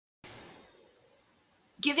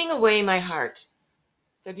Giving Away My Heart,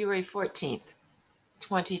 February 14th,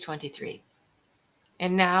 2023.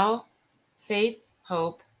 And now, faith,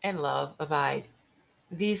 hope, and love abide.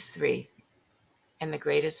 These three, and the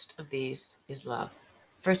greatest of these is love.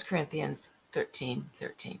 1 Corinthians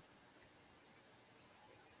 13:13.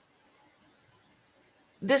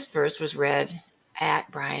 This verse was read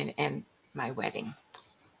at Brian and my wedding.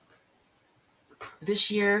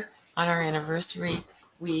 This year, on our anniversary,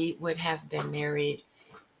 we would have been married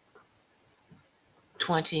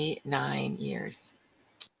 29 years.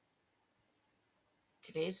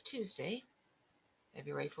 Today is Tuesday,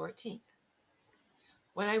 February 14th.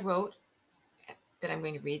 What I wrote that I'm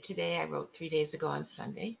going to read today, I wrote 3 days ago on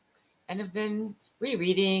Sunday, and have been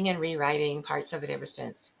rereading and rewriting parts of it ever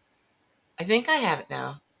since. I think I have it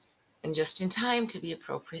now, and just in time to be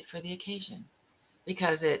appropriate for the occasion,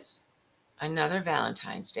 because it's another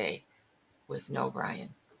Valentine's Day with no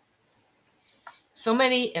Brian. So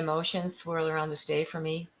many emotions swirl around this day for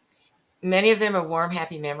me. Many of them are warm,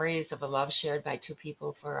 happy memories of a love shared by two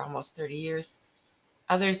people for almost 30 years.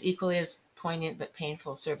 Others, equally as poignant but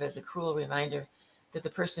painful, serve as a cruel reminder that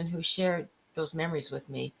the person who shared those memories with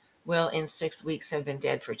me will, in 6 weeks, have been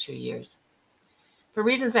dead for 2 years. For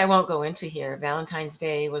reasons I won't go into here, Valentine's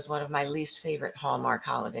Day was one of my least favorite Hallmark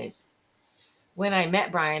holidays. When I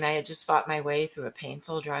met Brian, I had just fought my way through a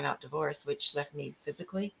painful, drawn-out divorce, which left me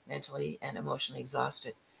physically, mentally, and emotionally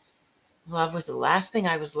exhausted. Love was the last thing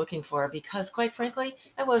I was looking for because, quite frankly,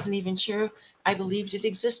 I wasn't even sure I believed it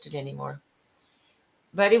existed anymore.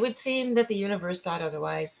 But it would seem that the universe thought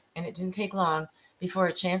otherwise, and it didn't take long before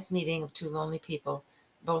a chance meeting of two lonely people,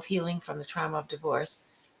 both healing from the trauma of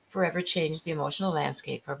divorce, forever changed the emotional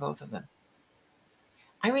landscape for both of them.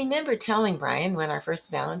 I remember telling Brian when our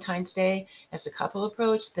first Valentine's Day as a couple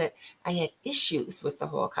approached that I had issues with the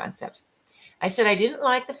whole concept. I said I didn't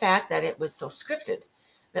like the fact that it was so scripted,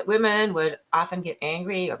 that women would often get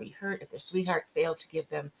angry or be hurt if their sweetheart failed to give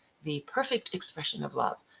them the perfect expression of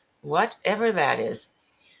love, whatever that is,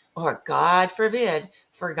 or, God forbid,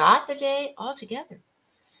 forgot the day altogether.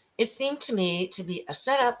 It seemed to me to be a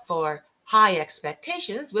setup for high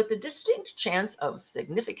expectations with the distinct chance of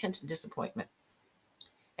significant disappointment.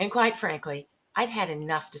 And quite frankly, I'd had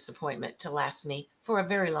enough disappointment to last me for a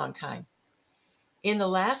very long time. In the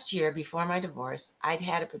last year before my divorce, I'd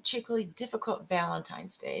had a particularly difficult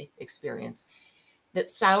Valentine's Day experience that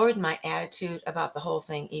soured my attitude about the whole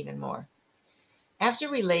thing even more. After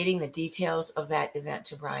relating the details of that event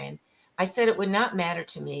to Brian, I said it would not matter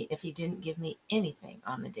to me if he didn't give me anything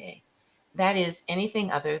on the day. That is,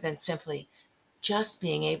 anything other than simply just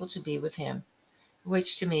being able to be with him,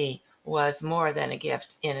 which to me was more than a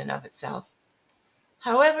gift in and of itself.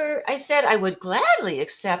 However, I said I would gladly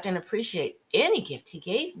accept and appreciate any gift he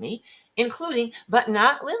gave me, including, but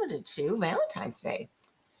not limited to, Valentine's Day.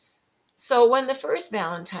 So when the first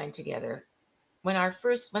Valentine's together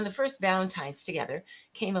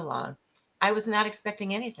came along, I was not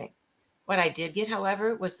expecting anything. What I did get,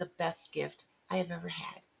 however, was the best gift I have ever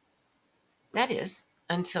had. That is,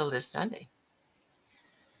 until this Sunday.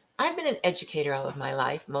 I've been an educator all of my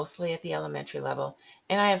life, mostly at the elementary level,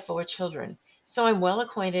 and I have 4 children, so I'm well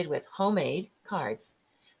acquainted with homemade cards,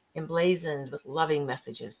 emblazoned with loving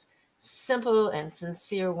messages, simple and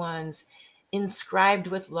sincere ones, inscribed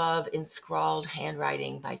with love in scrawled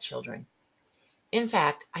handwriting by children. In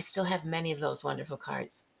fact, I still have many of those wonderful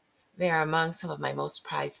cards. They are among some of my most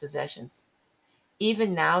prized possessions.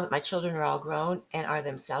 Even now that my children are all grown and are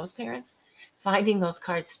themselves parents, finding those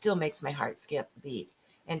cards still makes my heart skip a beat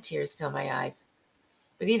and tears fill my eyes.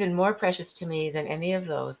 But even more precious to me than any of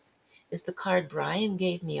those is the card Brian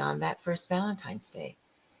gave me on that first Valentine's Day.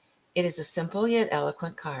 It is a simple yet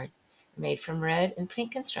eloquent card made from red and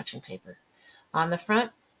pink construction paper. On the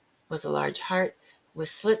front was a large heart with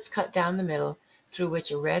slits cut down the middle through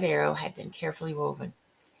which a red arrow had been carefully woven.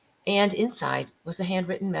 And inside was a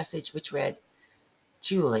handwritten message which read,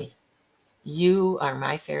 Julie, you are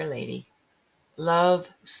my fair lady.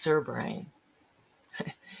 Love, Sir Brian.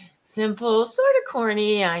 Simple, sort of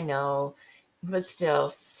corny, I know, but still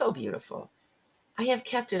so beautiful. I have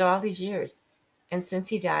kept it all these years, and since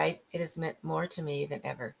he died, it has meant more to me than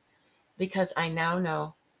ever, because I now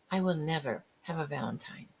know I will never have a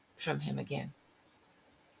Valentine from him again.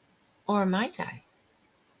 Or might I?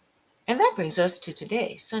 And that brings us to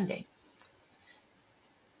today, Sunday,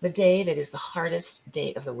 the day that is the hardest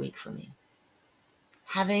day of the week for me.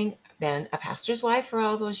 Having been a pastor's wife for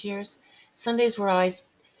all those years, Sundays were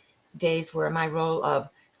always days where my role of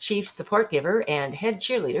chief support giver and head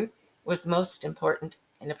cheerleader was most important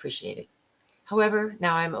and appreciated. However,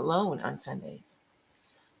 now I'm alone on Sundays.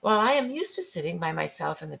 While I am used to sitting by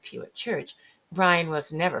myself in the pew at church, Brian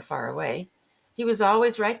was never far away. He was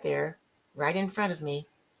always right there, right in front of me,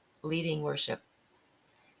 leading worship.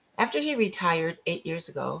 After he retired 8 years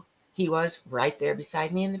ago, he was right there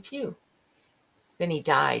beside me in the pew. Then he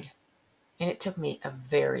died, and it took me a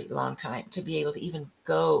very long time to be able to even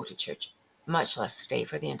go to church, much less stay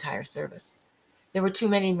for the entire service. There were too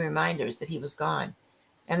many reminders that he was gone,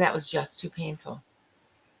 and that was just too painful.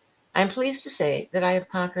 I'm pleased to say that I have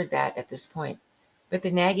conquered that at this point, but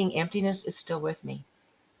the nagging emptiness is still with me,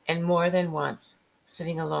 and more than once,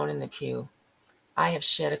 sitting alone in the pew, I have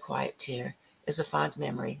shed a quiet tear as a fond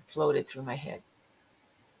memory floated through my head.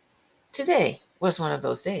 Today was one of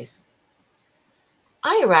those days.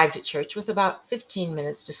 I arrived at church with about 15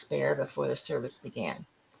 minutes to spare before the service began.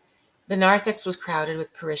 The narthex was crowded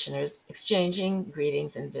with parishioners, exchanging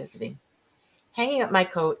greetings and visiting. Hanging up my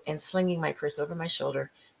coat and slinging my purse over my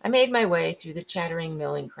shoulder, I made my way through the chattering,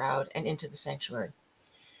 milling crowd and into the sanctuary.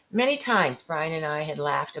 Many times Brian and I had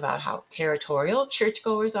laughed about how territorial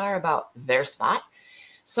churchgoers are about their spot,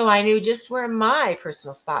 so I knew just where my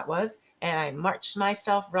personal spot was, and I marched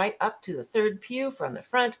myself right up to the third pew from the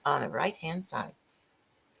front on the right-hand side.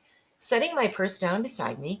 Setting my purse down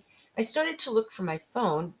beside me, I started to look for my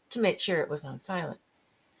phone to make sure it was on silent.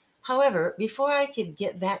 However, before I could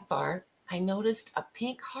get that far, I noticed a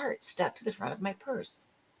pink heart stuck to the front of my purse.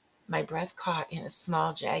 My breath caught in a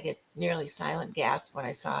small, jagged, nearly silent gasp when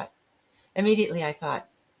I saw it. Immediately I thought,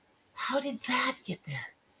 how did that get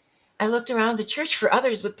there? I looked around the church for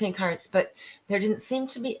others with pink hearts, but there didn't seem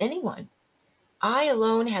to be anyone. I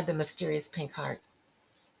alone had the mysterious pink heart.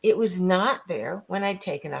 It was not there when I'd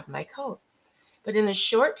taken off my coat. But in the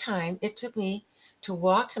short time it took me to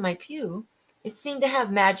walk to my pew, it seemed to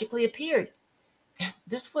have magically appeared.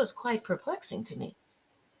 This was quite perplexing to me.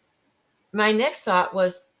 My next thought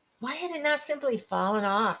was, why had it not simply fallen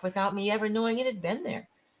off without me ever knowing it had been there?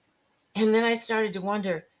 And then I started to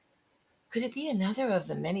wonder, could it be another of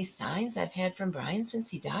the many signs I've had from Brian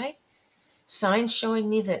since he died? Signs showing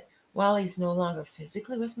me that while he's no longer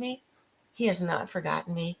physically with me, he has not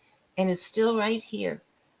forgotten me and is still right here,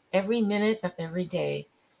 every minute of every day,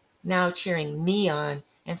 now cheering me on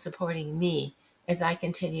and supporting me as I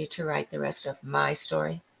continue to write the rest of my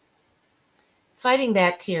story. Fighting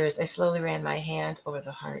back tears, I slowly ran my hand over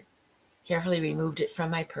the heart, carefully removed it from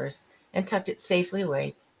my purse, and tucked it safely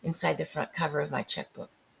away inside the front cover of my checkbook.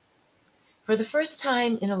 For the first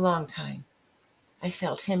time in a long time, I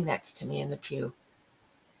felt him next to me in the pew,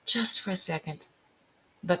 just for a second,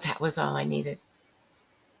 but that was all I needed.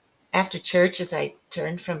 After church, as I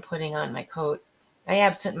turned from putting on my coat, I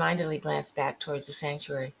absent-mindedly glanced back towards the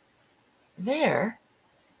sanctuary. There,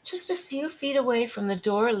 just a few feet away from the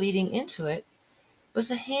door leading into it, was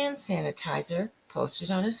a hand sanitizer posted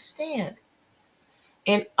on a stand.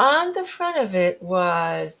 And on the front of it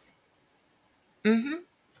was,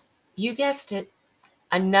 you guessed it,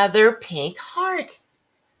 another pink heart.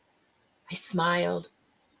 I smiled,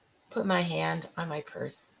 put my hand on my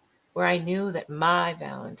purse, where I knew that my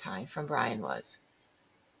Valentine from Brian was,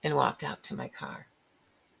 and walked out to my car.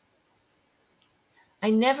 I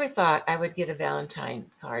never thought I would get a Valentine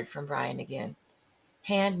card from Brian again,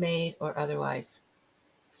 handmade or otherwise.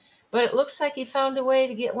 But it looks like he found a way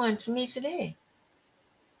to get one to me today.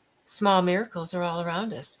 Small miracles are all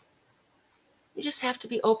around us. You just have to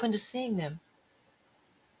be open to seeing them.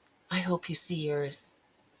 I hope you see yours.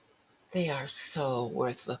 They are so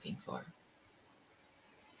worth looking for.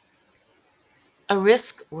 A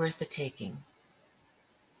risk worth the taking.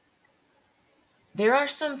 There are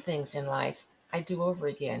some things in life I'd do over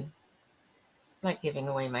again, like giving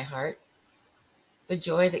away my heart. The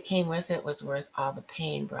joy that came with it was worth all the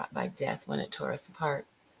pain brought by death when it tore us apart.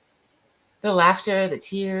 The laughter, the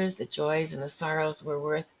tears, the joys, and the sorrows were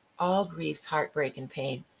worth all grief's heartbreak and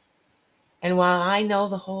pain. And while I know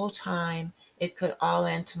the whole time it could all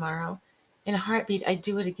end tomorrow, in a heartbeat I'd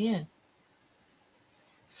do it again.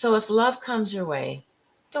 So if love comes your way,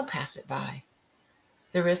 don't pass it by.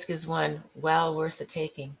 The risk is one well worth the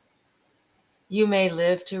taking. You may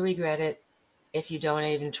live to regret it if you don't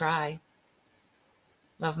even try.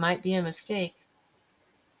 Love might be a mistake,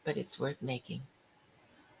 but it's worth making.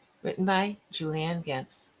 Written by Julianne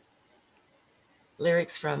Gentz.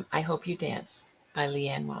 Lyrics from I Hope You Dance by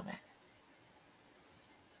Leanne Womack.